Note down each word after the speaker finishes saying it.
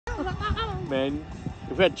Man,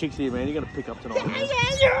 if we had chicks here, man, you're gonna pick up tonight.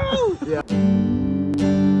 Yeah.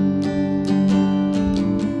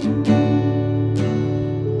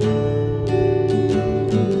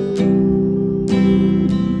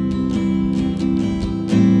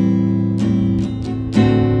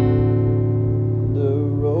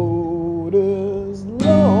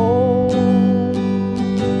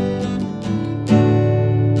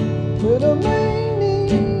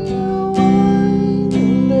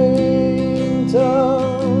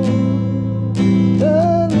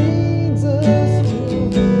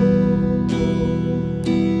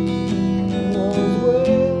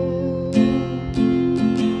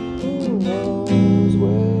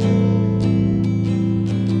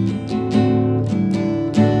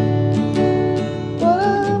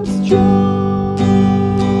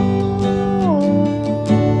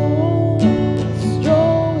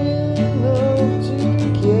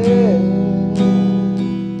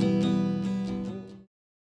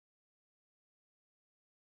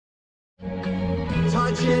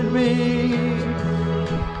 Touching me,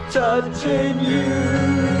 touching you,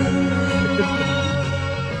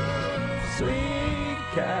 sweet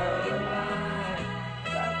Caroline.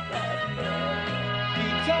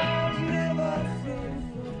 Guitars never sing.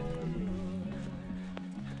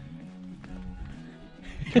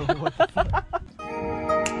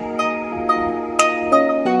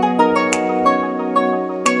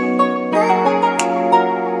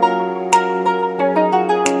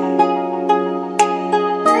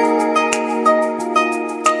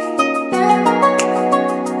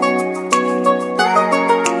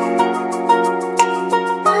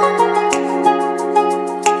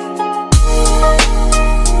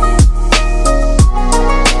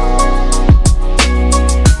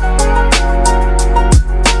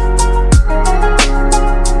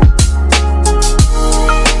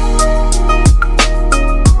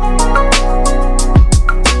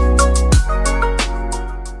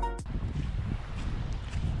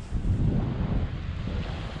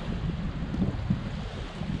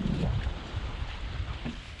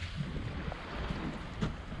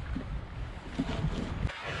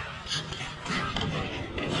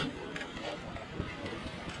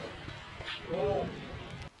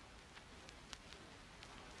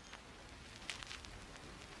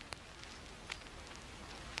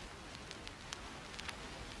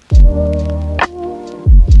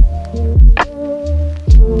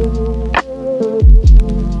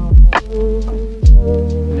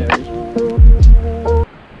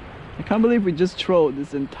 I can't believe we just trolled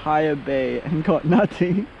this entire bay and got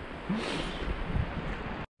nothing.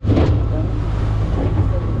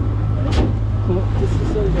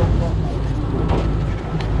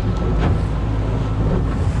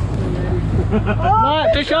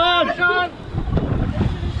 Mate, fish on! Fish on!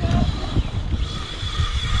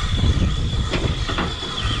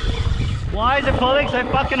 Why is it pulling so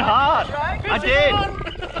fucking hard? I did!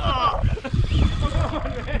 Oh.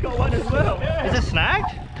 Got one as well. Is it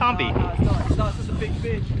snagged? Can't be. No, it's not. It's just a big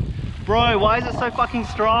fish. Bro, why is it so fucking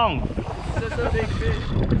strong? It's just a big fish.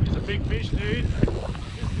 It's a big fish, dude.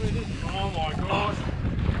 Oh my god.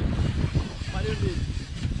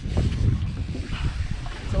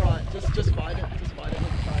 It's alright, just fight it. Just fight it and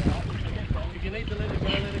try it out. If you need to let it go,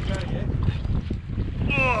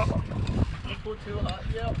 yeah? Don't pull too hard.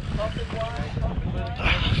 Yep, pop it wide, pop it wide.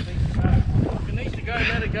 If it needs to go,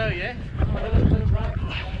 let it go, yeah? Let it run.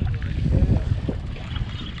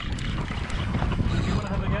 You want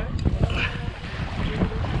to have a go?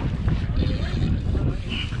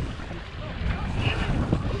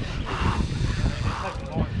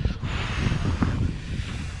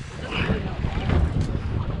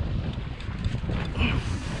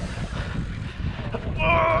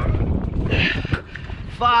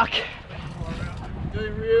 Fuck!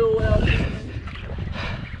 Doing real well. Let me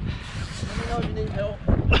know if you need help.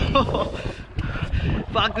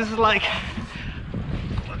 Fuck, this is like...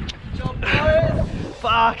 Good job, boys.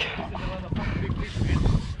 Fuck!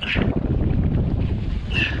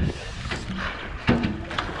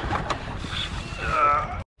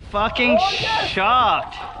 Fucking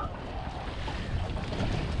shark!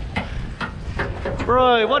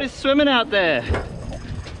 Bro, what is swimming out there?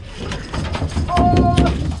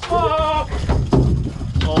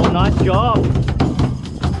 Oh, nice job!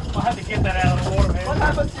 I had to get that out of the water, man. What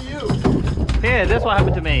happened to you? Here, that's what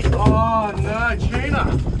happened to me. Oh no,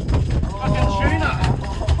 tuna! Fucking tuna!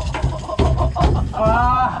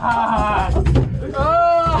 Oh,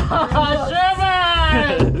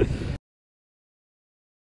 Sherman!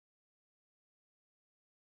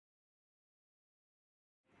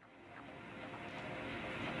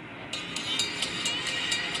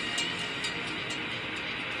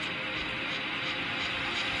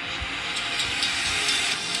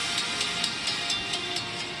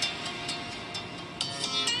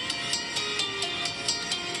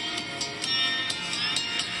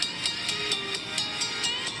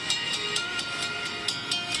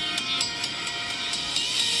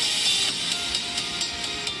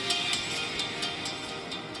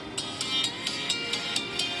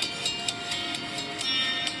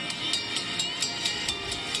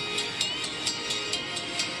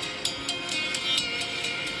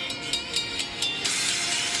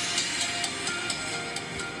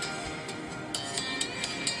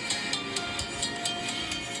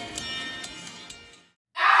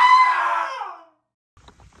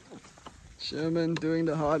 Sherman doing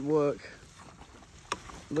the hard work.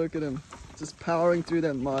 Look at him, just powering through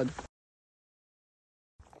that mud.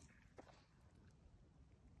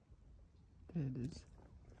 There it is.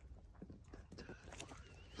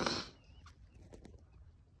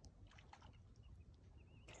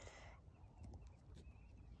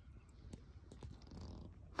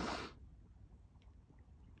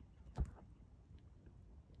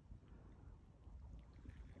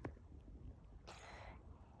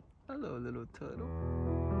 Hello, little turtle.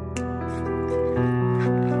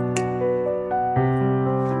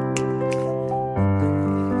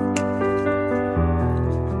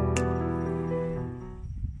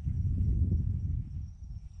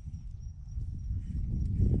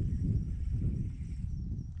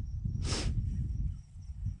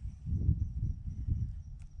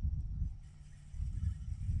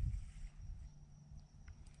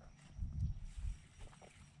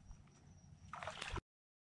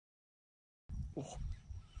 Oh.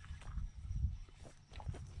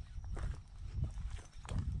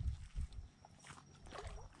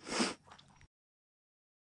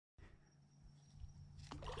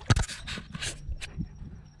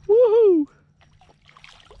 Woohoo!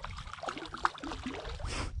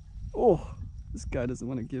 Oh, this guy doesn't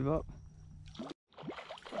want to give up.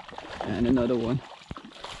 And another one.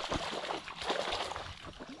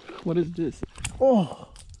 What is this? Oh!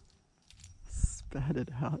 Spat it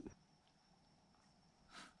out.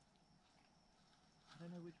 I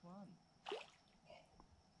don't know which one.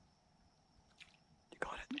 You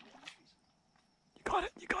got it. You got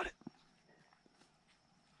it. You got it.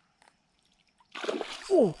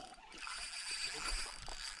 Oh!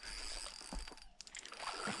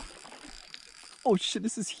 Oh shit,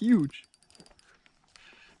 this is huge.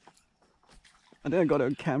 I think I got it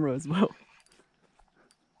on camera as well.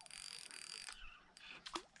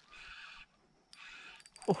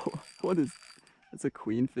 Oh, what is... It's a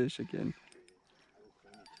queenfish again.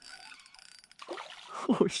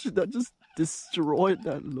 Oh shit, that just destroyed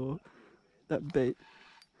that lure. That bait.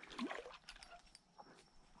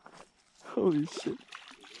 Holy shit.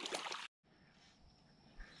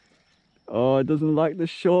 Oh, it doesn't like the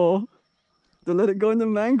shore. Don't let it go in the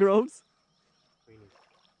mangroves.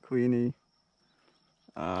 Queenie.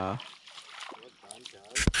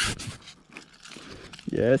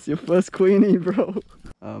 Yes, your first queenie, bro.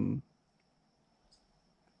 Oh,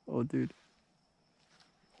 dude.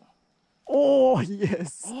 Oh,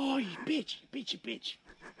 yes. Oh, you bitch, you bitch, you bitch.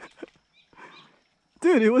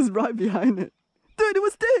 Dude, it was right behind it. Dude, it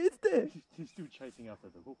was there, it's there. He's still chasing after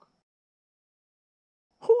the hook.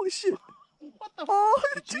 Holy shit. What the Oh,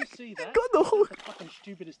 did you see that? You got the hook. That's the fucking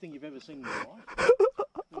stupidest thing you've ever seen in your life.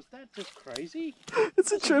 Was that just crazy?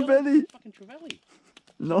 It's a That's yellow trevally. Fucking trevally.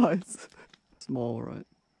 Nice. Small, right?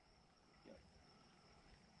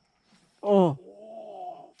 Oh.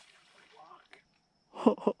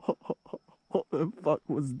 Oh, What the fuck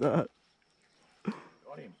was that?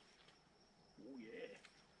 got him. Oh, yeah.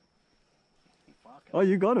 Fucking Oh,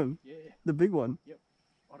 you got him? yeah. The big one. Yep.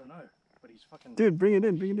 I don't know, but he's fucking... Dude, bring it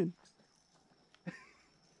in, bring it in.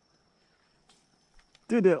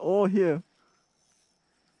 Dude, they're all here.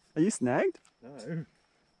 Are you snagged? No. I don't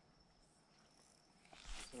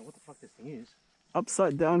know what the fuck this thing is.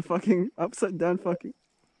 Upside down fucking. Oh,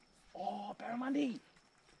 barramundi!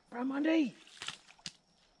 Barramundi!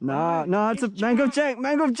 Nah, nah, it's a mango jack,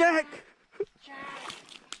 mango jack! Jack!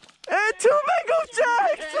 Hey, 2 mango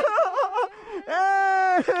jacks!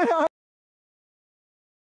 Hey!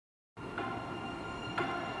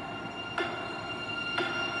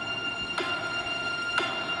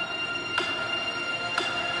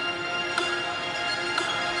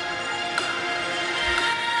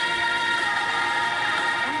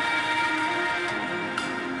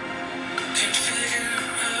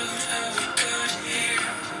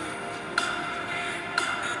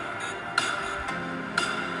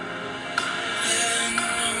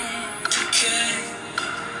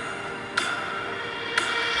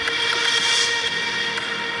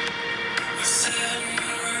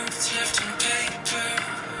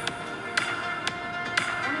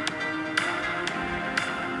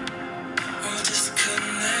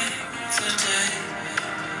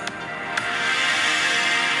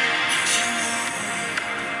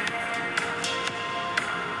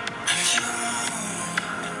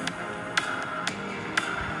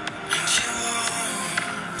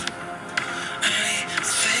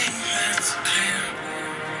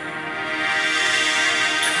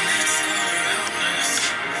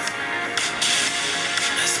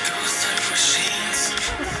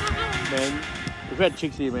 Man, we've had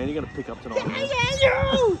chicks here, man. You gotta pick up tonight. Man.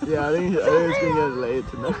 Yeah, I think it's gonna get late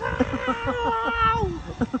tonight.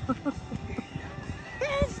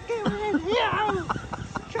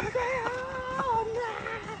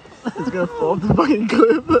 It's gonna fall off the fucking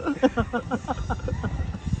cliff.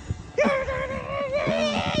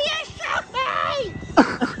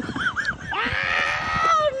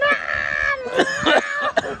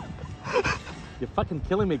 You're fucking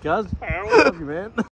killing me, cuz. I love you, man.